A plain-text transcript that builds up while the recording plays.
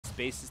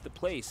space is the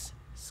place.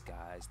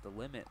 Sky's the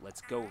limit. Let's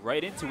go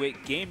right into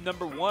it. Game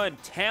number 1,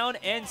 Town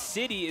and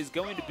City is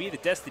going to be the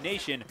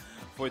destination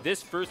for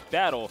this first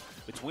battle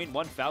between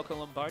one Falco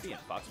Lombardi and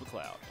Fox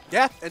McCloud.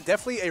 Yeah, and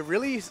definitely a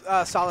really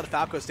solid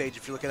Falco stage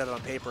if you're looking at it on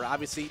paper.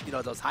 Obviously, you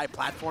know, those high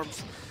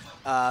platforms.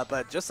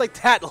 But just like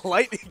that,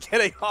 Light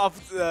getting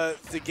off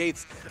the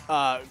gates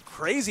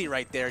crazy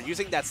right there,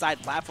 using that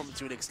side platform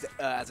to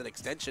as an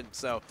extension.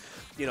 So,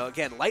 you know,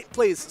 again, Light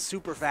plays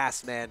super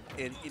fast, man.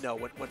 And, you know,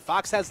 when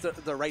Fox has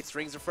the right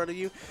strings in front of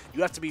you,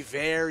 you have to be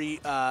very,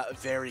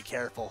 very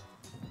careful.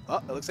 Oh,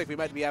 it looks like we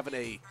might be having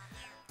a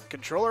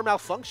controller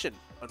malfunction,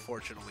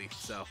 unfortunately.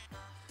 So.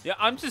 Yeah,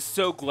 I'm just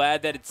so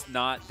glad that it's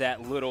not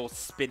that little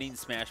spinning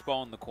smash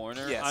ball in the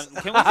corner. Yes.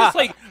 Can we just,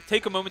 like,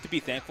 take a moment to be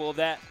thankful of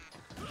that?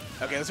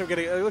 Okay, looks like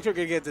we're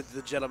gonna get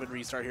the gentleman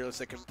restart here. Looks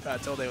like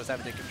Tilde was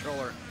having a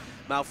controller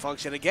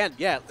malfunction again.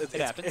 Yeah, it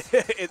happens.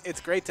 It's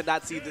great to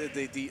not see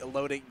the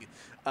loading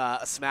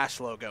Smash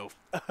logo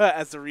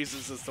as the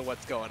reasons as to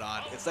what's going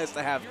on. It's nice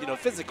to have, you know,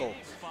 physical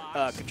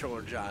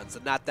controller johns,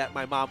 and not that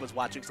my mom was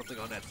watching something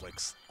on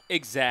Netflix.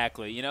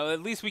 Exactly. You know,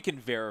 at least we can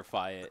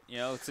verify it. You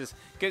know, it's just,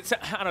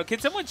 I don't know, can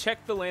someone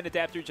check the LAN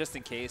adapter just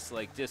in case?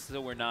 Like, just so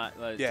we're not,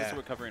 just so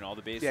we're covering all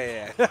the bases?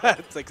 Yeah.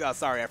 It's like, oh,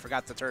 sorry, I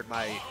forgot to turn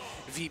my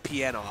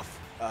VPN off.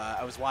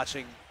 I was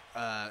watching,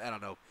 I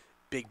don't know,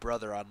 Big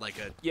Brother on like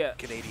a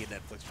Canadian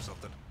Netflix or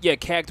something. Yeah,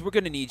 Cagged, we're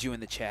going to need you in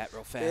the chat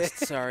real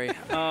fast. Sorry.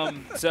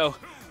 So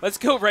let's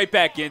go right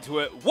back into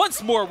it.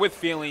 Once more with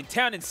feeling,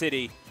 Town and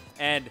City.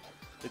 And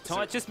the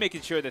taunt, just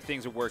making sure that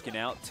things are working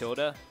out.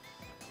 Tilde.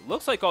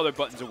 Looks like all their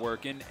buttons are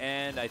working,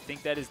 and I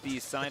think that is the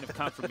sign of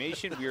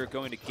confirmation. We are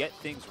going to get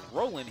things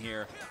rolling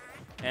here.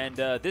 And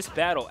this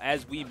battle,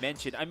 as we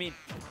mentioned, I mean,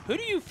 who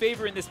do you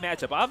favor in this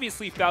matchup?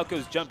 Obviously,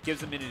 Falco's jump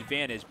gives him an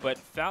advantage, but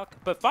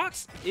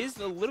Fox is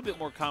a little bit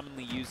more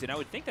commonly used, and I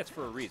would think that's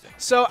for a reason.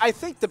 So I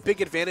think the big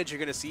advantage you're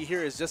going to see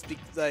here is just,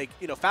 like,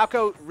 you know,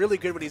 Falco really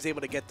good when he's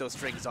able to get those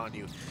strings on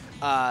you.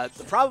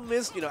 The problem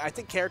is, you know, I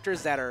think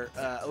characters that are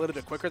a little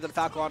bit quicker than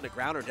Falco on the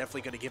ground are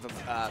definitely going to give him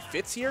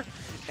fits here.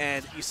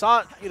 And you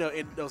saw, you know,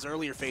 in those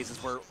earlier phases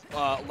where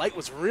Light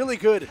was really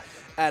good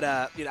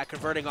at you know,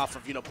 converting off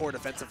of, you know, poor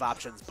defensive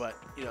options, but,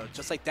 you know,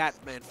 just like that,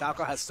 man,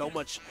 Falco has so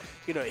much,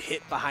 you know,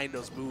 hit behind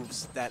those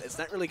moves that it's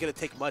not really going to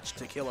take much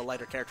to kill a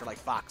lighter character like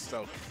Fox.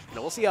 So, you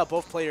know, we'll see how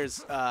both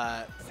players,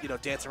 you know,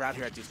 dance around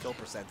here at these kill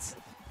percents.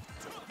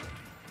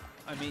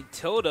 I mean,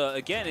 Tilde,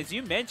 again, as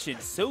you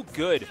mentioned, so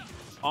good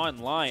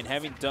online,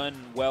 having done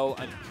well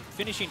and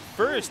finishing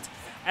first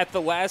at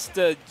the last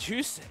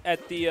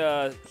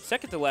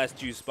second to last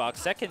juice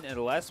box, second and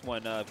the last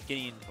one,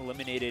 getting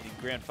eliminated in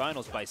grand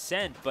finals by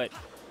Send. But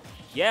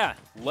yeah,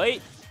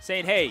 Light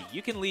saying, hey,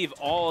 you can leave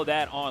all of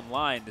that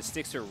online. The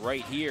sticks are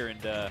right here,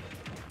 and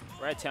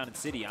we're at Town and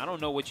City. I don't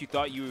know what you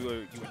thought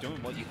you were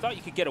doing, what you thought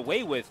you could get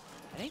away with.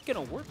 It ain't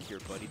gonna work here,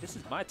 buddy. This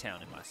is my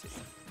town and my city.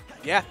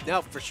 Yeah,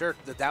 no, for sure.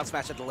 The down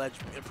smash at the ledge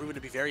proven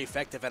to be very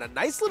effective, and a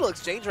nice little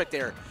exchange right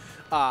there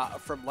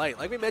from Light.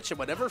 Like we mentioned,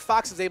 whenever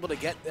Fox is able to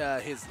get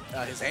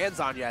his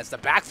hands on you, as the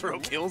back throw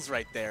kills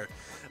right there,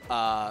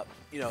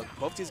 you know,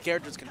 both these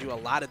characters can do a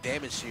lot of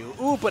damage to you.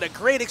 Ooh, but a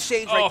great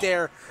exchange right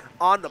there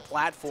on the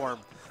platform.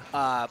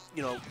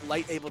 You know,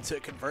 Light able to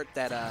convert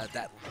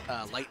that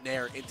Light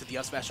Nair into the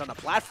up smash on the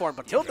platform,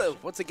 but Tilde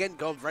once again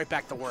going right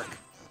back to work.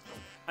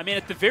 I mean,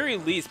 at the very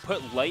least,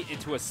 put Light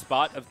into a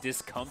spot of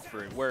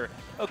discomfort where,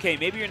 okay,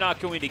 maybe you're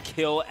not going to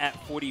kill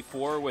at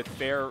 44 with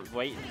fair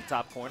Light in the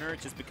top corner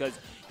just because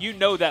you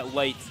know that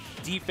Light's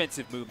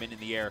defensive movement in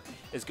the air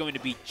is going to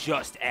be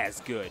just as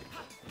good.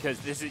 Because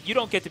this is, you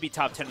don't get to be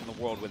top 10 in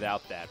the world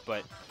without that.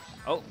 But,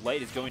 oh,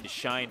 Light is going to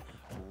shine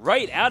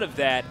right out of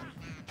that.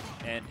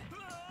 And,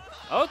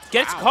 oh,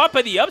 gets caught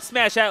by the up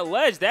smash at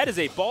ledge. That is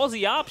a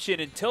ballsy option,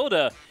 and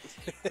Tilde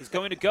is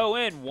going to go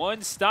in.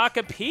 One stock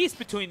apiece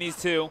between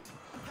these two.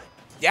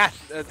 Yeah,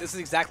 this is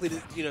exactly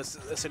the, you know,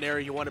 a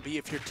scenario you want to be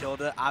if you're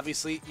Tilde.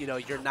 Obviously, you know,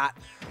 you're not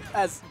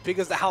as big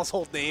as the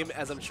household name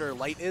as I'm sure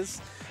Light is.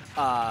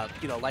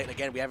 You know, Light,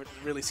 again, we haven't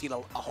really seen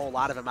a whole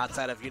lot of him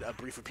outside of, you know, a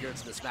brief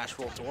appearance in the Smash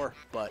World Tour.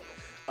 But,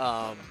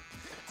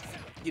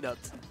 you know,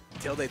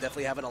 Tilde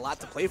definitely having a lot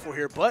to play for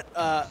here. But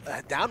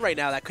down right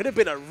now, that could have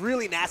been a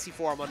really nasty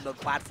for him on the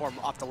platform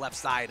off the left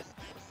side.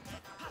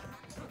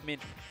 I mean,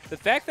 the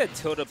fact that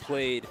Tilde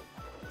played,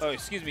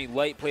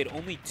 Light played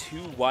only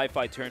 2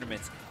 Wi-Fi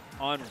tournaments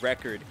on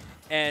record,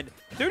 and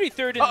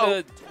 33rd in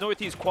the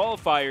Northeast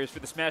qualifiers for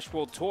the Smash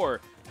World Tour.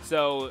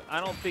 So I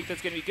don't think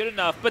that's going to be good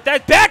enough. But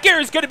that back air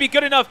is going to be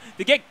good enough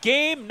to get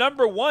game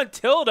number 1.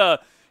 Tilde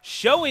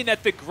showing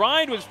that the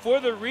grind was for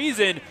the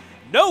reason.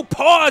 No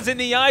pause in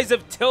the eyes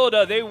of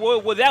Tilde. They will,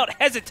 without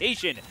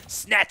hesitation,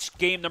 snatch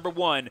game number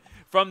 1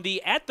 from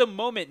the, at the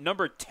moment,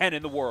 number 10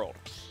 in the world.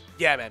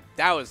 Yeah, man,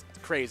 that was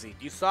crazy.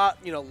 You saw,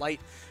 you know, Light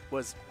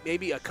was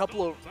maybe a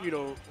couple of, you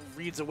know,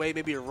 reads away,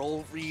 maybe a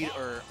roll read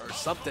or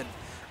something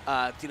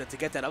to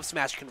get that up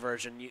smash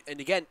conversion. And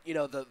again,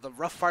 the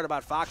rough part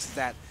about Fox is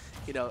that,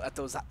 at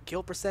those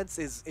kill percents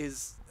is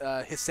his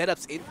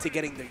setups into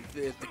getting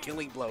the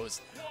killing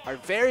blows are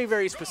very,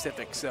 very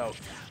specific. So,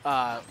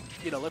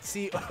 let's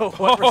see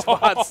what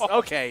response.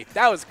 Okay,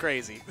 that was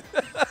crazy.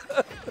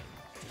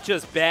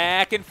 Just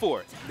back and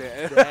forth.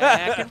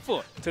 Back and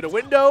forth. To the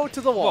window, to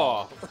the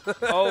wall.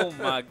 Oh,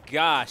 my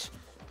gosh.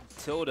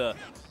 Tilde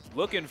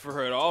looking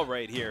for it all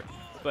right here.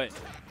 But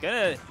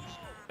going to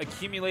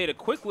accumulate a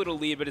quick little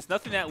lead, but it's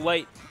nothing that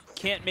Light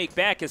can't make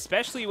back,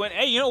 especially when,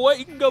 hey, you know what?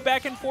 You can go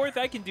back and forth.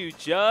 I can do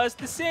just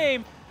the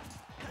same.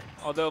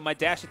 Although my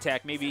dash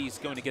attack, maybe he's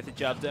going to get the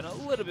job done a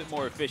little bit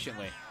more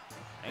efficiently.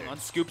 Hang on,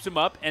 scoops him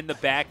up, and the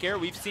back air.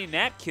 We've seen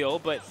that kill,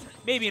 but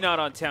maybe not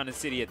on Town and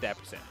City at that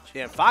percentage.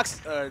 Yeah, Fox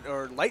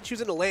or Light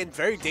choosing to land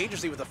very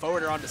dangerously with a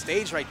forwarder on the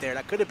stage right there.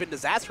 That could have been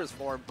disastrous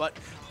for him, but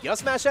Yell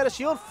Smash out of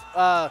shield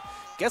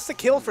gets the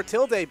kill for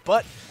Tilde,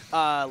 but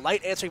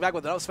Light answering back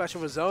with an up smash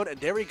of his own, and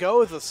there we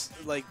go. The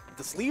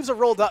sleeves are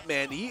rolled up,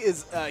 man. He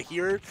is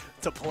here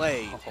to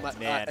play. Oh,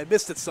 man. I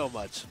missed it so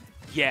much.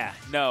 Yeah,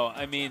 no,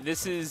 I mean,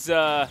 this is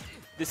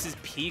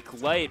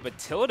peak Light, but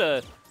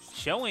Tilde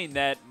showing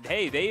that,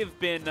 hey, they've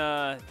been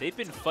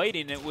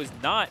fighting. It was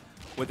not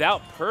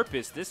without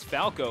purpose. This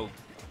Falco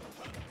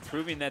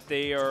proving that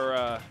they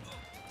are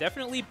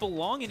definitely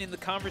belonging in the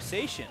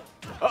conversation.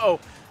 Uh-oh.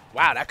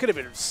 Wow, that could have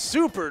been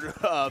super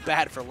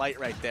bad for Light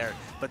right there.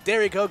 But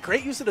there you go.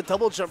 Great use of the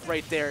double jump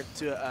right there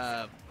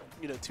to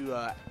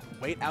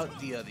wait out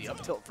the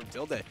up tilt from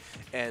Tilde.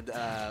 And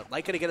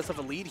Light going to get himself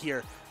a lead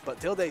here. But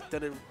Tilde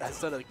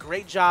has done a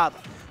great job,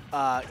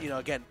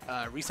 again,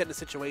 resetting the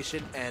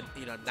situation and,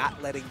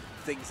 not letting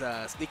things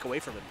sneak away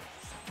from him.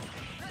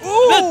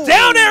 Ooh. The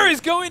down air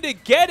is going to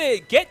get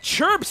it. Get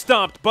chirp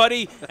stomped,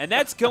 buddy. And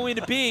that's going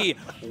to be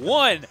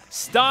one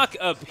stock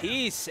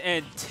apiece.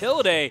 And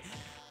Tilde,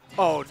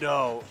 oh,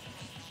 no.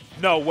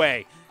 No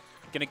way.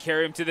 Going to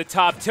carry him to the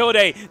top.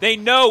 Tilde, they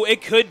know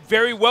it could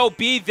very well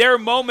be their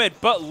moment,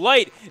 but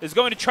Light is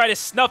going to try to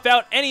snuff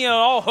out any and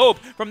all hope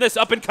from this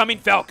up-and-coming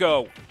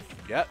Falco.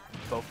 Yep,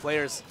 both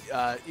players,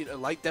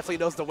 Light definitely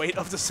knows the weight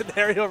of the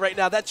scenario right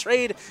now. That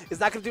trade is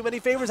not going to do many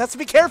favors. Has to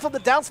be careful. The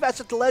down smash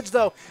at the ledge,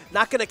 though,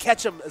 not going to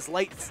catch him as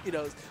Light,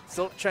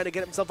 still trying to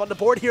get himself on the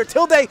board here.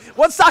 Tilde,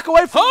 one stock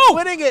away from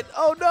winning it.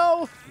 Oh,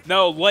 no.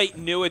 No, Light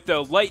knew it,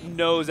 though. Light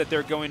knows that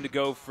they're going to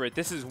go for it.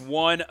 This is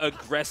one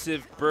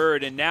aggressive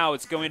bird, and now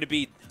it's going to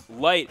be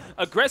Light.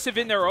 Aggressive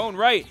in their own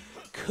right.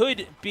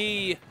 Could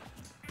be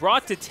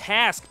brought to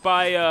task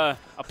by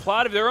a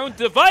plot of their own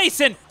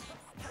device, and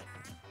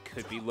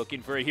could be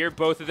looking for it here.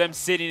 Both of them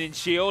sitting in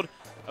shield,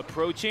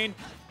 approaching,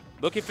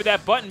 looking for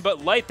that button,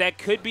 but Light, that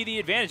could be the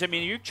advantage. I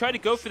mean, you try to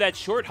go for that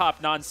short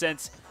hop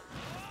nonsense.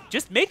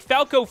 Just make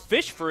Falco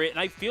fish for it, and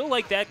I feel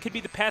like that could be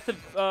the path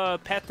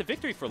to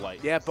victory for Light.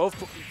 Yeah, both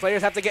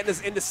players have to get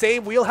in the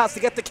same wheelhouse to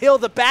get the kill.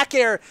 The back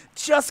air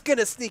just going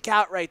to sneak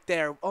out right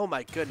there. Oh,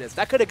 my goodness.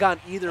 That could have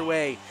gone either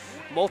way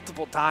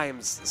multiple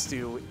times,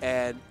 Stu.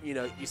 And, you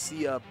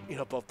see,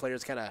 both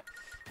players kind of,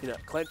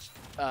 clench,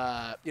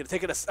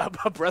 taking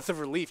a breath of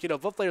relief.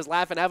 Both players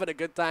laughing, having a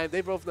good time. They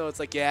both know it's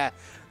like, yeah,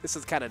 this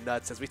is kind of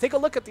nuts. As we take a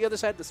look at the other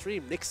side of the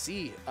stream, Nick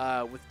C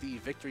with the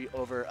victory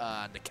over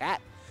Nakat.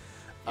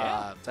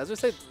 Yeah. So as I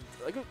say,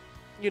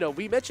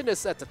 we mentioned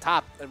this at the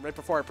top and right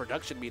before our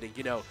production meeting.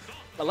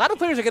 A lot of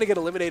players are going to get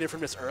eliminated from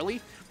this early.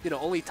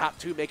 Only top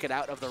 2 make it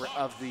out of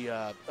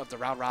the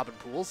round robin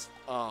pools.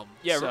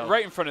 Yeah,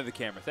 right in front of the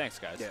camera. Thanks,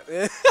 guys.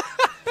 Yeah.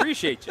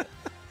 Appreciate you.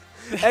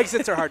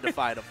 Exits are hard to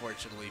find,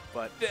 unfortunately,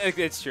 but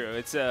it's true.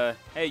 It's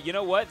hey, you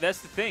know what?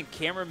 That's the thing.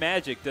 Camera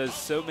magic does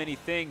so many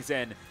things,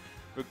 and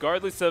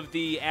regardless of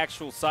the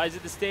actual size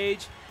of the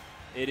stage,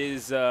 it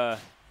is the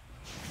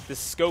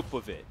scope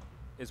of it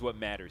is what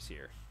matters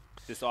here.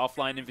 This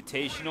offline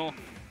invitational,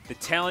 the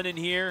talent in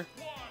here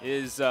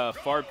is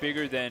far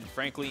bigger than,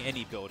 frankly,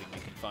 any building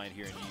you can find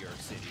here in New York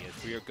City.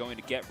 As we are going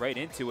to get right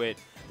into it,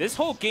 this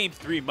whole Game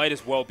 3 might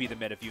as well be the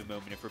MetaView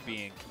moment if we're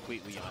being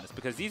completely honest,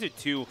 because these are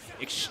two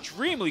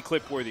extremely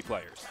clip-worthy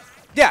players.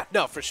 Yeah,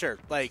 no, for sure.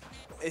 I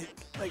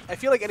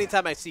feel like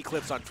anytime I see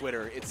clips on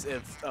Twitter, it's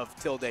of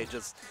Tilde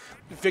just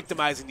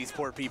victimizing these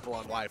poor people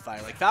on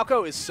Wi-Fi. Like,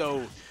 Falco is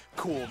so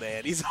cool,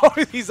 man. He's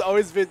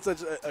always been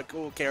such a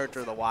cool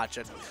character to watch,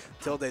 and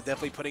Tilde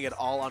definitely putting it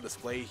all on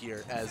display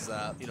here as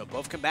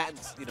both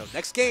combatants.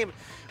 Next game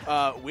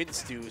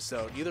wins too,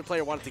 so neither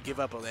player wanted to give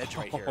up an edge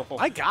right here.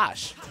 My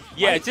gosh.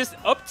 Yeah, just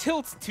up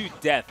tilts to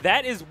death.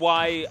 That is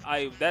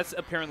why that's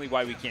apparently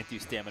why we can't do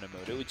stamina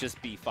mode. It would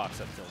just be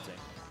Fox up tilting.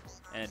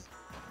 And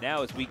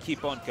now as we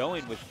keep on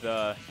going with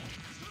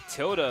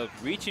Tilde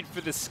reaching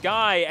for the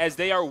sky as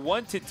they are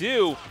wont to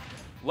do,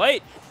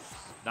 Light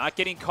not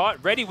getting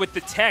caught, ready with the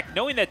tech,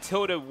 knowing that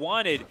Tilde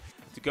wanted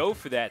to go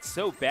for that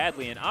so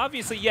badly. And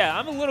obviously, yeah,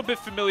 I'm a little bit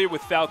familiar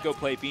with Falco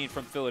play, being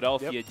from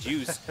Philadelphia. Yep.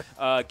 Juice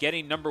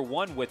getting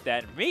 #1 with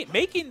that,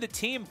 making the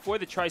team for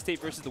the Tri-State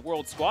versus the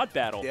World Squad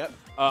battle. Yep.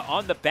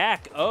 On the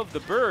back of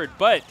the bird.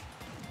 But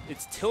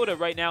it's Tilde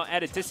right now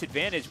at a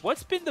disadvantage.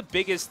 What's been the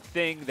biggest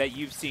thing that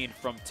you've seen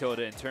from Tilde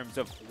in terms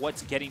of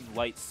what's getting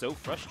Light so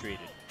frustrated?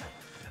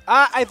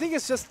 I think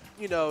it's just,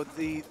 you know,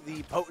 the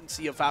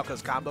potency of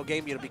Falco's combo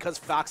game. You know, because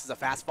Fox is a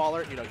fast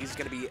faller, you know, he's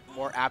going to be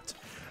more apt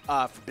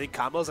for big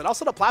combos. And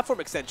also the platform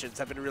extensions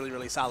have been really,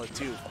 really solid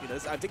too. You know,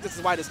 I think this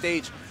is why the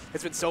stage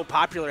has been so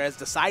popular, as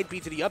the side B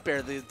to the up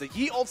air, the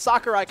ye old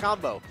Sakurai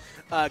combo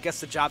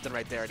gets the job done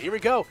right there. And here we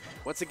go.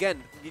 Once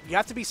again, you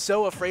have to be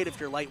so afraid if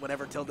you're light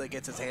whenever Tilde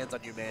gets his hands on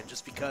you, man,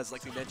 just because,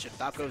 like we mentioned,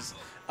 Falco's,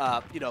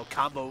 you know,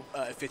 combo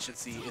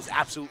efficiency is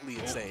absolutely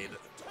insane.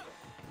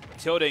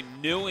 Tilde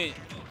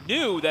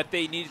knew that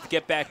they needed to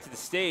get back to the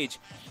stage,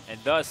 and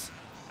thus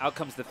out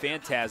comes the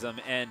Phantasm,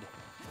 and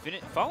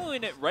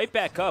following it right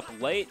back up.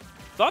 Light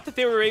thought that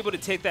they were able to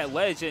take that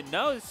ledge, and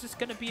no, it's just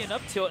going to be an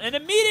up tilt, and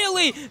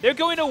immediately they're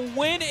going to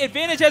win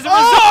advantage as a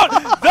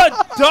result.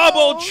 The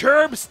double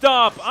Churb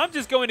Stomp. I'm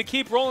just going to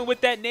keep rolling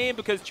with that name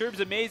because Churb's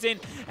amazing,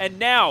 and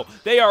now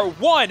they are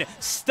one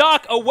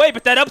stock away,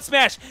 but that up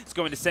smash is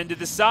going to send to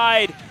the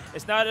side.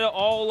 It's not at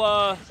all,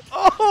 oh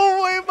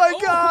my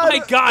god! Oh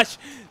my gosh!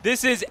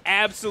 This is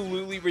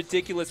absolutely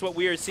ridiculous what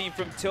we are seeing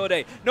from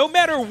Tilde. No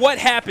matter what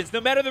happens,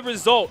 no matter the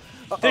result,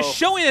 they're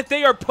showing that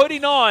they are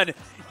putting on,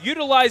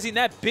 utilizing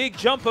that big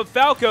jump of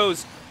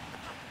Falco's,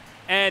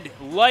 and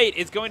Light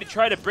is going to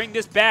try to bring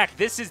this back.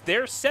 This is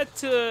Tilde's set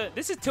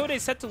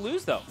to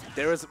lose, though.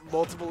 There was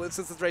multiple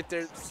instances right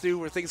there, Stu,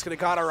 where things could have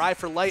gone awry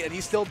for Light, and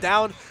he's still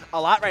down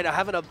a lot right now,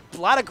 having a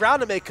lot of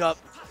ground to make up.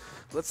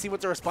 Let's see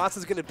what the response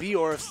is going to be,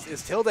 or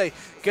is Tilde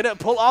going to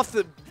pull off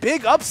the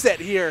big upset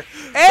here?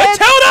 And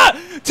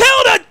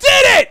Tilde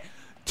did it!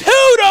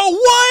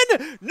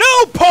 2-1,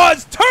 no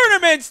pause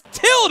tournaments.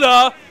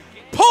 Tilde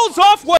pulls off what